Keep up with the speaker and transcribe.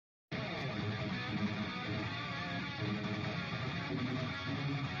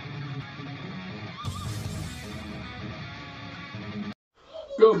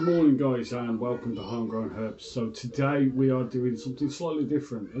Good morning guys and welcome to Homegrown Herps. So today we are doing something slightly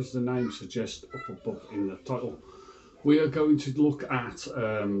different, as the name suggests up above in the title. We are going to look at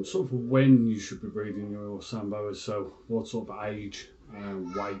sort of when you should be breeding your sandboas, so what sort of age,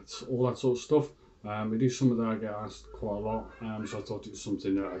 weight, all that sort of stuff. It is something that I get asked quite a lot, so I thought it was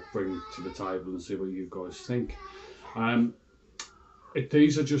something that I'd bring to the table and see what you guys think.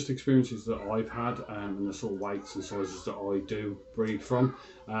 These are just experiences that I've had and the sort of weights and sizes that I do breed from.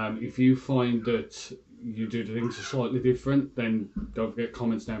 If you find that you do the things are slightly different, then don't forget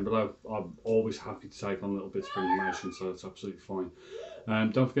comments down below. I'm always happy to take on little bits of information, so that's absolutely fine.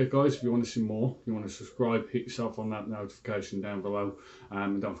 Don't forget guys, if you want to see more, you want to subscribe, hit yourself on that notification down below,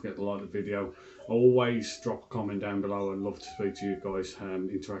 and don't forget to like the video. Always drop a comment down below. I'd love to speak to you guys.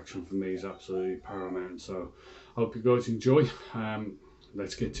 Interaction for me is absolutely paramount, so hope you guys enjoy.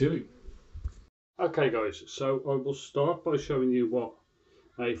 Let's get to it. Okay guys, so I will start by showing you what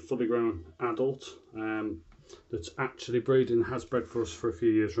a fully grown adult that's actually breeding, has bred for us for a few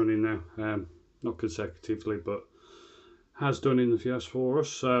years running now, not consecutively but has done in the past for us.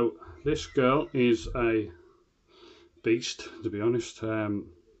 So this girl is a beast, to be honest.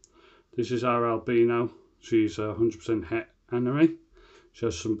 This is our albino. She's 100% het anery. She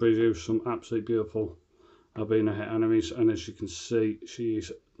has produced some absolutely beautiful albino het aneries, and as you can see,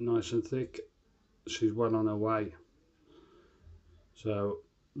 she's nice and thick. She's well on her way. So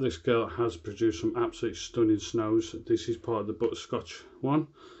this girl has produced some absolutely stunning snows. This is part of the butterscotch one,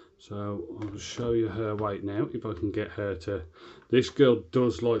 so I'll show you her weight now if I can get her to. This girl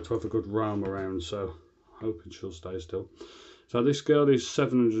does like to have a good roam around, so hoping she'll stay still. So this girl is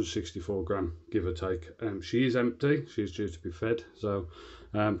 764 gram, give or take. She is empty. She's due to be fed, so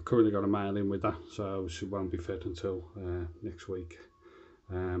currently got a male in with her, so she won't be fed until next week,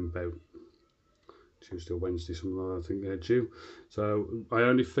 about Tuesday or Wednesday, something like that, I think they're due. So I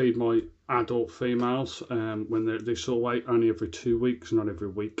only feed my adult females when they're this sort of weight, only every 2 weeks, not every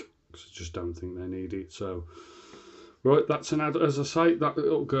week, because I just don't think they need it. So right, that's an adult. As I say, that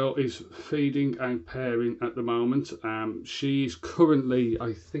little girl is feeding and pairing at the moment. She's currently,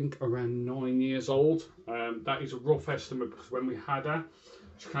 I think, around 9 years old. That is a rough estimate, because when we had her,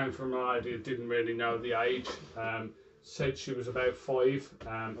 she came from an idea, didn't really know the age. Said she was about 5,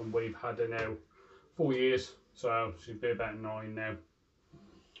 and we've had her now 4 years, so she'd be about 9 now.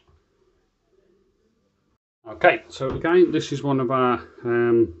 Okay, so again, this is one of our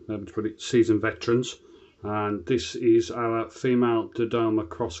to put it, seasoned veterans, and this is our female Dodoma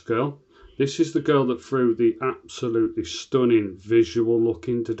cross girl. This is the girl that threw the absolutely stunning visual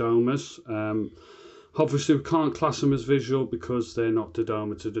looking Dodomas. Obviously we can't class them as visual because they're not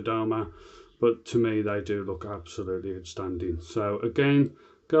Dodoma to Dodoma, but to me they do look absolutely outstanding. So again,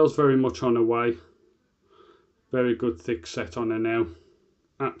 girl's very much on her way. Very good thick set on her now.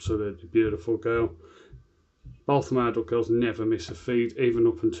 Absolutely beautiful girl. Both my adult girls never miss a feed, even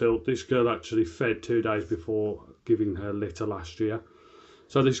up until this girl actually fed 2 days before giving her litter last year.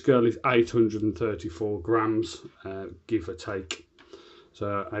 So this girl is 834 grams, give or take.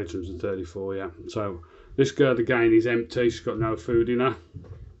 So 834, yeah. So this girl again is empty. She's got no food in her.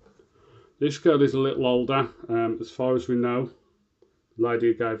 This girl is a little older, as far as we know. The lady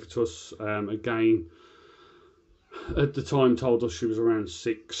who gave it to us, again, at the time told us she was around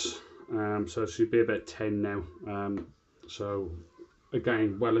 6, so she'd be about 10 now. So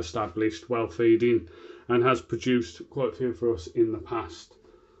again, well established, well feeding, and has produced quite a few for us in the past.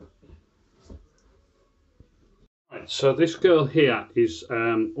 Right, so this girl here is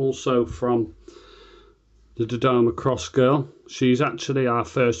also from the Dodoma cross girl. She's actually our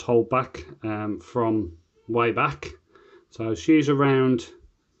first holdback from way back. So she's around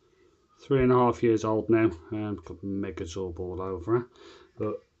 3.5 years old now. Got megazorb all over her.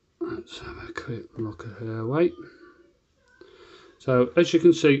 But let's have a quick look at her weight. So as you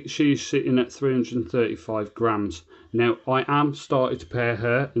can see, she's sitting at 335 grams. Now I am starting to pair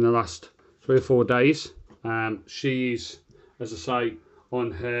her in the last 3 or 4 days. She's, as I say,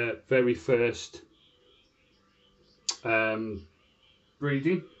 on her very first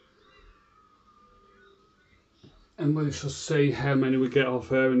breeding. And we shall see how many we get off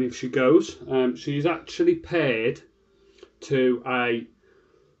her and if she goes. She's actually paired to a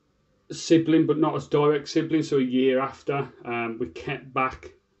sibling, but not as direct sibling, so a year after. We kept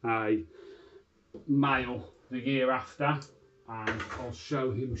back a male the year after, and I'll show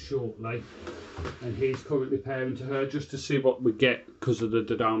him shortly. And he's currently pairing to her just to see what we get because of the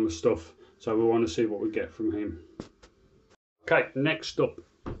Dodoma stuff. So we want to see what we get from him. Okay, next up.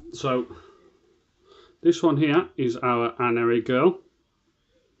 So this one here is our anery girl.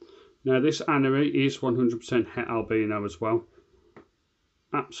 Now this anery is 100% het albino as well.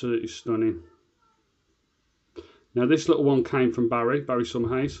 Absolutely stunning. Now this little one came from Barry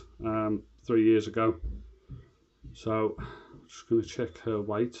Summerhays 3 years ago. So I'm just going to check her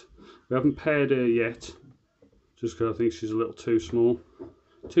weight. We haven't paired her yet, just because I think she's a little too small.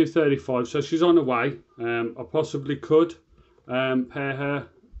 235, so she's on her way. I possibly could pair her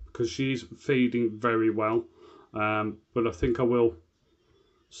because she's feeding very well, but I think I will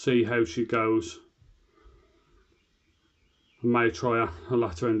see how she goes. I may try her at the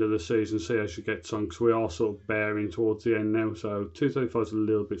latter end of the season, see how she gets on, because we are sort of bearing towards the end now, so 235 is a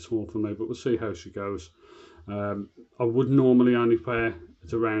little bit small for me, but we'll see how she goes. I would normally only pair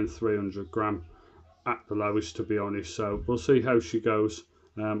at around 300 gram at the lowest, to be honest, so we'll see how she goes.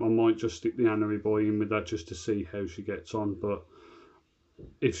 I might just stick the Annery boy in with that just to see how she gets on, but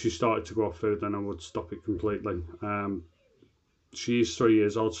if she started to go off food, then I would stop it completely. She is 3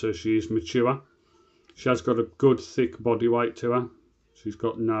 years old, so she is mature. She has got a good thick body weight to her. She's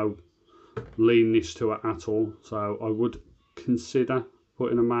got no leanness to her at all, so I would consider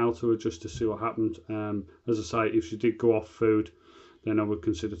putting a male to her just to see what happened. As I say, if she did go off food, then I would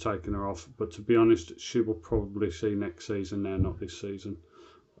consider taking her off, but to be honest, she will probably see next season now, not this season.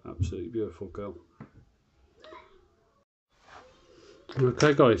 Absolutely beautiful girl.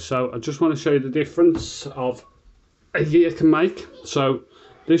 Okay guys, so I just want to show you the difference of a year can make. So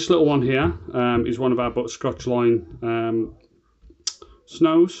this little one here is one of our butterscotch line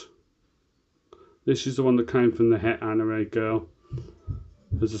snows. This is the one that came from the het Annery girl.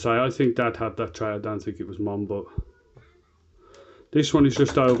 As I say, I think Dad had that tray. I don't think it was Mum, but this one is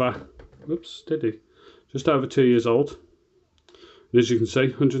just over, whoops, did he? Just over 2 years old. As you can see,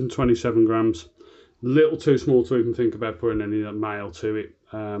 127 grams. Little too small to even think about putting any male to it.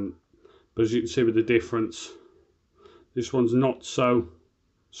 But as you can see with the difference, this one's not so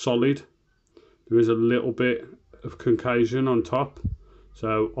solid. There is a little bit of concasion on top.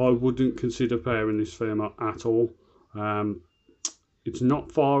 So I wouldn't consider pairing this female at all. It's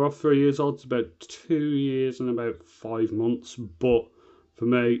not far off 3 years old. It's about 2 years and about 5 months. But for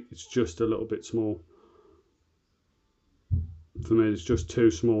me, it's just a little bit small. For me, it's just too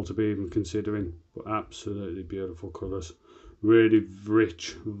small to be even considering, but absolutely beautiful colours. Really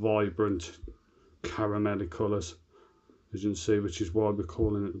rich, vibrant, caramelly colours, as you can see, which is why we're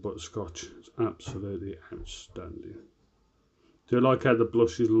calling it the butterscotch. It's absolutely outstanding. Do you like how the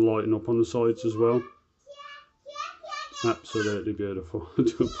blush is lighting up on the sides as well? Absolutely beautiful. I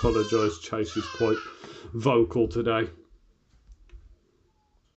do apologise, Chase is quite vocal today.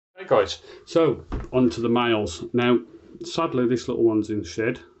 Hey guys, so on to the males. Now, sadly this little one's in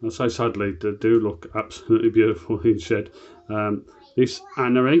shed. I say sadly, they do look absolutely beautiful in shed. This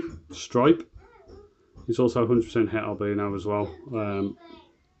Annery stripe is also 100% het albino as well.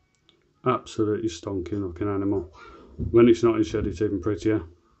 Absolutely stonking looking animal. When it's not in shed, it's even prettier.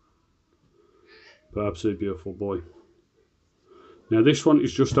 But absolutely beautiful boy. Now this one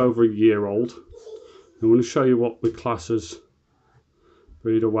is just over a year old. I want to show you what we class as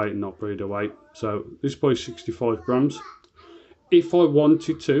breeder weight and not breeder weight. So this boy's 65 grams. If I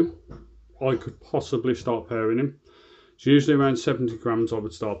wanted to, I could possibly start pairing him. It's usually around 70 grams I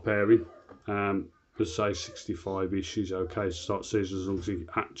would start pairing. But say 65-ish is okay to start season as long as he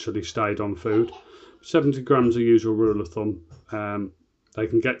actually stayed on food. 70 grams a usual rule of thumb. They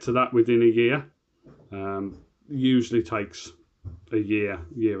can get to that within a year. Usually takes a year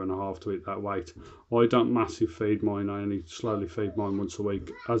and a half to hit that weight. I don't massive feed mine. I only slowly feed mine once a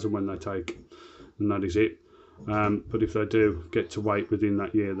week as and when they take, and that is it. But if they do get to weight within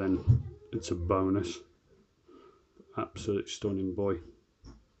that year, then it's a bonus. Absolutely stunning boy.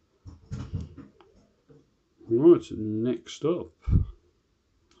 Right, next up.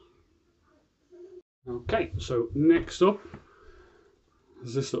 Okay, so next up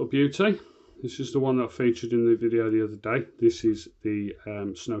is this little beauty. This is the one that I featured in the video the other day. This is the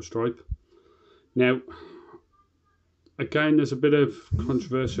snow stripe. Now, again, there's a bit of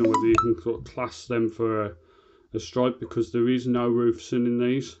controversy on whether you can sort of class them for a stripe, because there is no roofson in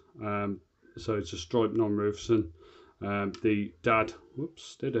these. So it's a stripe non-roofson. The dad, whoops,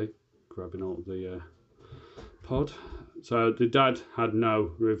 steady, grabbing all the pod. So the dad had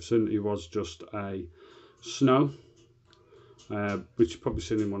no roofson. He was just a snow. Which you've probably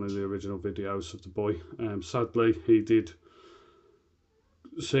seen in one of the original videos of the boy. Sadly, he did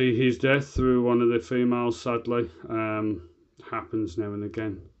see his death through one of the females, sadly. Happens now and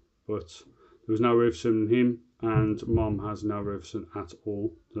again. But there was no roofson in him, and Mom has no roofson at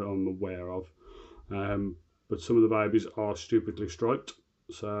all that I'm aware of. But some of the babies are stupidly striped.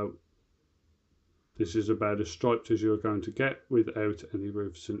 So this is about as striped as you're going to get without any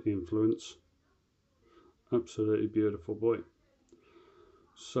roofson influence. Absolutely beautiful boy.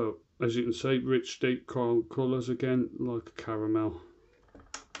 So as you can see, rich deep coral colours again, like a caramel.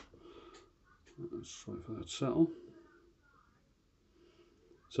 Let's wait for that to settle.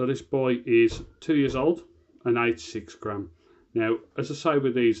 So this boy is 2 years old and 86 gram. Now, as I say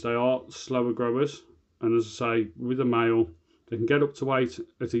with these, they are slower growers, and as I say, with a male, they can get up to weight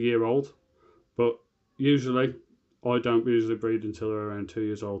at a year old, but usually I don't usually breed until they're around 2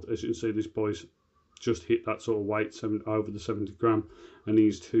 years old. As you can see, this boy's just hit that sort of weight, over the 70 gram, and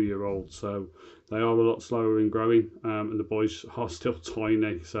he's 2 year old, so they are a lot slower in growing, and the boys are still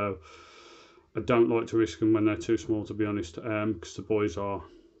tiny, so I don't like to risk them when they're too small, to be honest, because the boys are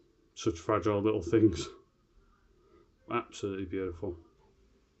such fragile little things. Absolutely beautiful.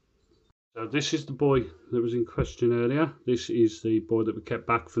 So this is the boy that was in question earlier. This is the boy that we kept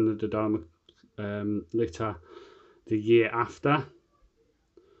back from the Dodoma litter the year after.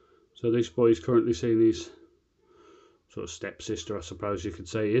 So this boy is currently seeing his sort of stepsister, I suppose you could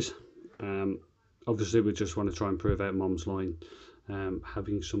say, is. Obviously we just want to try and prove out Mom's line,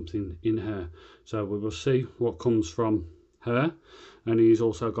 having something in her. So we will see what comes from her, and he's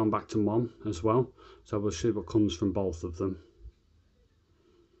also gone back to Mom as well, so we'll see what comes from both of them.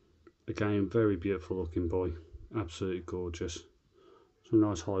 Again, very beautiful looking boy, absolutely gorgeous. Some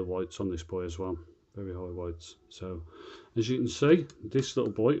nice high whites on this boy as well, very high whites. So as you can see, this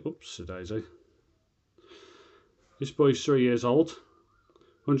little boy, oops a daisy, this boy's 3 years old,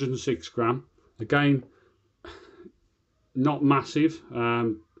 106 gram. Again, not massive,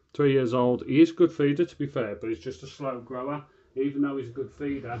 3 years old. He is a good feeder, to be fair, but he's just a slow grower. Even though he's a good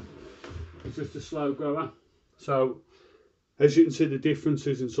feeder, he's just a slow grower. So as you can see, the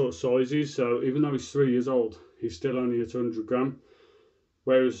differences in sort of sizes. So even though he's 3 years old, he's still only at 100 gram,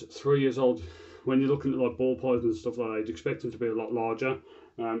 whereas 3 years old, when you're looking at like ball pies and stuff like that, you'd expect them to be a lot larger.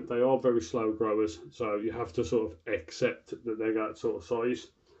 They are very slow growers, so you have to sort of accept that they're that sort of size.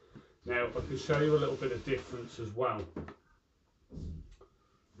 Now I can show you a little bit of difference as well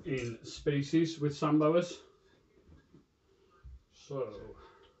in species with sandboas. So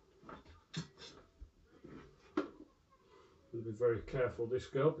I'll be very careful this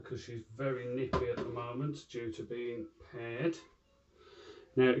girl, because she's very nippy at the moment due to being paired.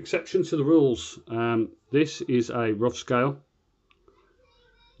 Now, exception to the rules, this is a rough scale.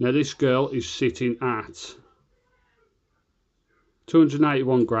 Now this girl is sitting at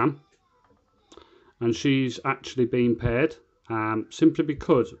 281 gram, and she's actually been paired, simply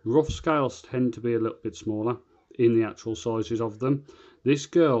because rough scales tend to be a little bit smaller in the actual sizes of them. This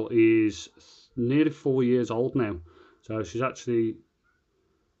girl is nearly 4 years old now, so she's actually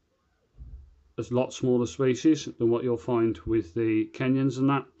a lot smaller species than what you'll find with the Kenyans and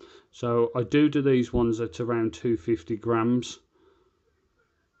that. So I do these ones at around 250 grams,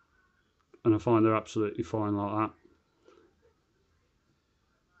 and I find they're absolutely fine like that.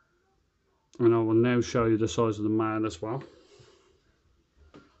 And I will now show you the size of the male as well.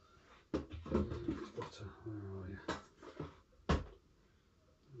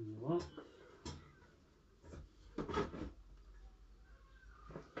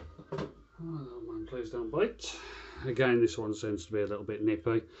 Oh man, please don't bite. Again, this one seems to be a little bit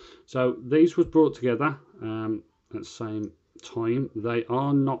nippy. So these was brought together at the same time. They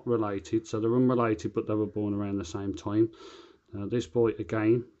are not related, so they're unrelated, but they were born around the same time. This boy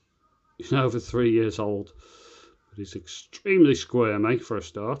again, he's over 3 years old, but he's extremely squirmy for a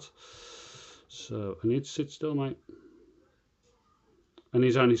start. So I need to sit still, mate. And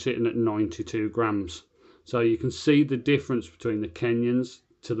he's only sitting at 92 grams. So you can see the difference between the Kenyans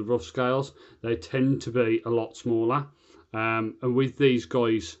to the rough scales. They tend to be a lot smaller. And with these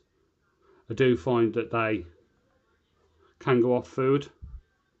guys, I do find that they can go off food,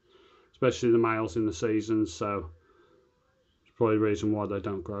 especially the males in the seasons. So it's probably the reason why they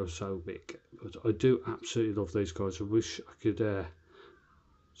don't grow so big. But I do absolutely love these guys. I wish I could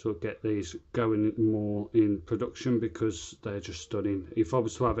sort of get these going more in production, because they're just stunning. If I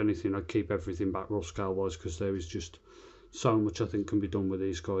was to have anything, I'd keep everything back rough scale wise, because there is just so much I think can be done with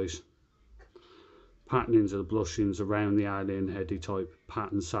these guys. Patternings of the blushings around the alien heady type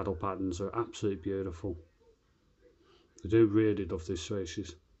patterns, saddle patterns are absolutely beautiful. I do really love this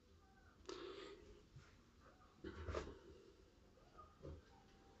species.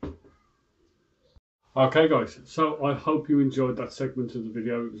 Okay guys, so I hope you enjoyed that segment of the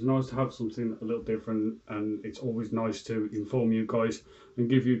video. It was nice to have something a little different, and it's always nice to inform you guys and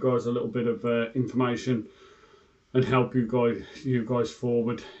give you guys a little bit of information and help you guys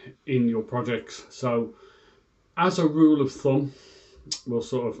forward in your projects. So as a rule of thumb, we'll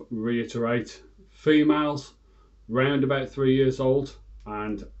sort of reiterate, females round about 3 years old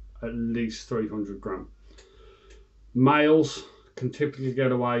and at least 300 gram. Males can typically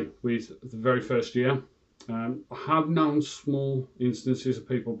get away with the very first year. I have known small instances of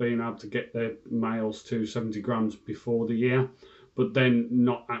people being able to get their males to 70 grams before the year, but then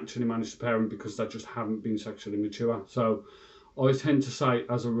not actually manage to pair them because they just haven't been sexually mature. So I tend to say,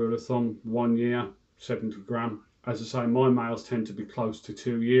 as a rule of thumb, 1 year, 70 gram. As I say, my males tend to be close to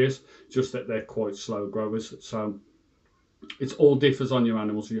 2 years, just that they're quite slow growers. So it all differs on your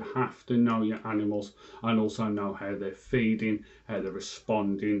animals. You have to know your animals and also know how they're feeding, how they're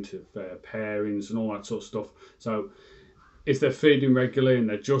responding to their pairings and all that sort of stuff. So if they're feeding regularly and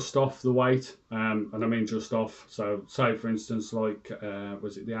they're just off the weight, and I mean just off, so say for instance, like,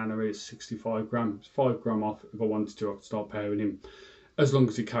 was it the Anna is 65 grams, 5 gram off. If I wanted to, I could start pairing him, as long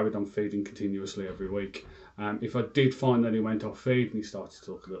as he carried on feeding continuously every week. If I did find that he went off feed and he started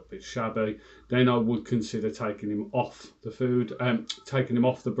to look a little bit shabby, then I would consider taking him off the food, taking him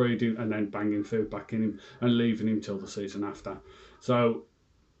off the breeding and then banging food back in him and leaving him till the season after. So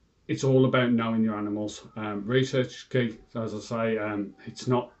it's all about knowing your animals. Research is key, as I say. It's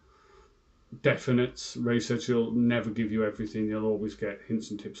not definite. Research will never give you everything. You'll always get hints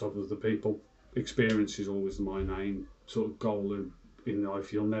and tips of other people. Experience is always my main sort of goal in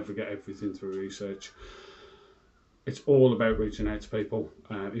life. You'll never get everything through research. It's all about reaching out to people.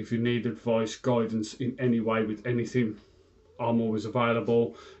 If you need advice, guidance in any way with anything, I'm always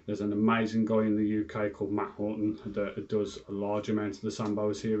available. There's an amazing guy in the UK called Matt Horton that does a large amount of the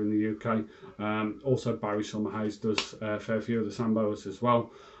sandboas here in the UK. Also Barry Summerhays does a fair few of the sandboas as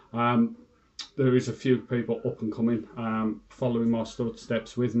well. There is a few people up and coming, following my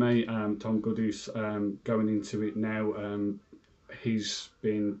footsteps with me. Tom Goody's going into it now. He's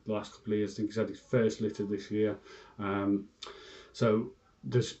been, the last couple of years, I think he's had his first litter this year. So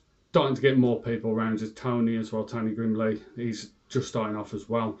there's starting to get more people around. There's Tony as well, Tony Grimley. He's just starting off as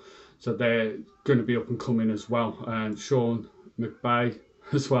well. So they're going to be up and coming as well. And Sean McBay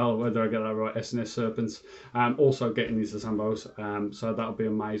as well, whether I get that right, SNS Serpents. Also getting into sandboas. So that'll be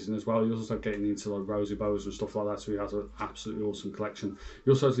amazing as well. He's also getting into like rosy boas and stuff like that. So he has an absolutely awesome collection.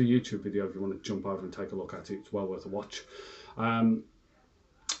 He also has a YouTube video if you want to jump over and take a look at it. It's well worth a watch.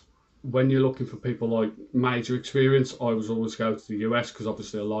 When you're looking for people like major experience, I was always go to the US because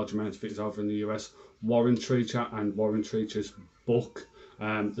obviously a large amount of it is over in the US. Warren Treacher and Warren Treacher's book,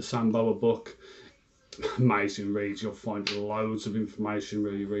 the Sandboa book, amazing read. You'll find loads of information,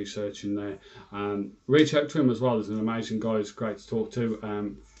 really researching there. Reach out to him as well. There's an amazing guy who's great to talk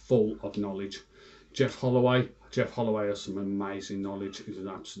to, full of knowledge. Jeff Holloway has some amazing knowledge. He's an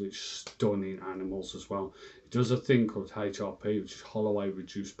absolute stunning animals as well. He does a thing called HRP, which is Holloway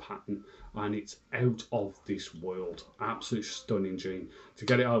Reduced Pattern, and it's out of this world. Absolute stunning gene. To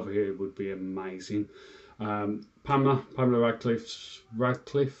get it over here would be amazing. Pamela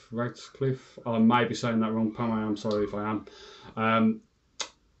Radcliffe. I may be saying that wrong, Pamela. I'm sorry if I am.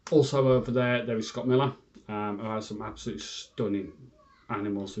 Also over there is Scott Miller, who has some absolutely stunning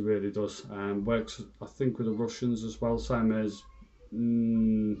animals. He really does. Works, I think, with the Russians as well, same as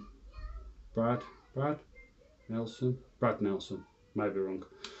Brad Nelson, maybe wrong.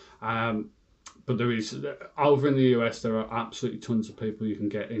 But there is, over in the US, there are absolutely tons of people you can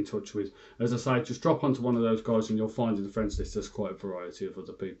get in touch with. As I say, just drop onto one of those guys and you'll find in the friends list there's quite a variety of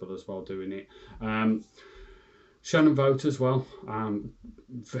other people as well doing it. Shannon Vogt as well,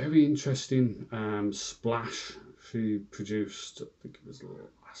 very interesting splash she produced, I think it was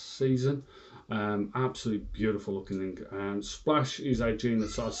last season. Absolutely beautiful looking thing. Splash is a gene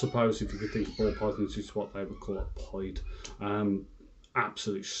that, I suppose, if you could think of ball pythons, is what they would call a pied.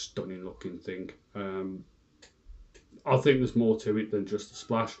 Absolutely stunning looking thing. I think there's more to it than just a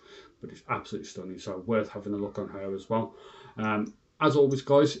splash, but it's absolutely stunning, so worth having a look on her as well. As always,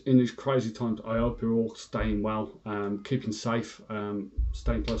 guys, in these crazy times, I hope you're all staying well, keeping safe,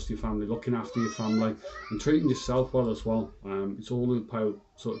 staying close to your family, looking after your family, and treating yourself well as well. It's all about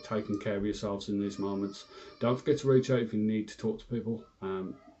sort of taking care of yourselves in these moments. Don't forget to reach out if you need to talk to people.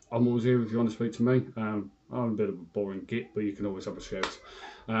 I'm always here if you want to speak to me. I'm a bit of a boring git, but you can always have a shout.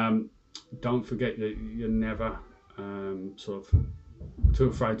 Don't forget that you're never sort of too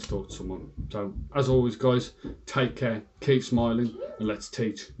afraid to talk to someone. So, as always, guys, take care, keep smiling, and let's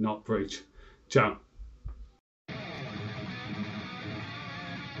teach, not preach. Ciao.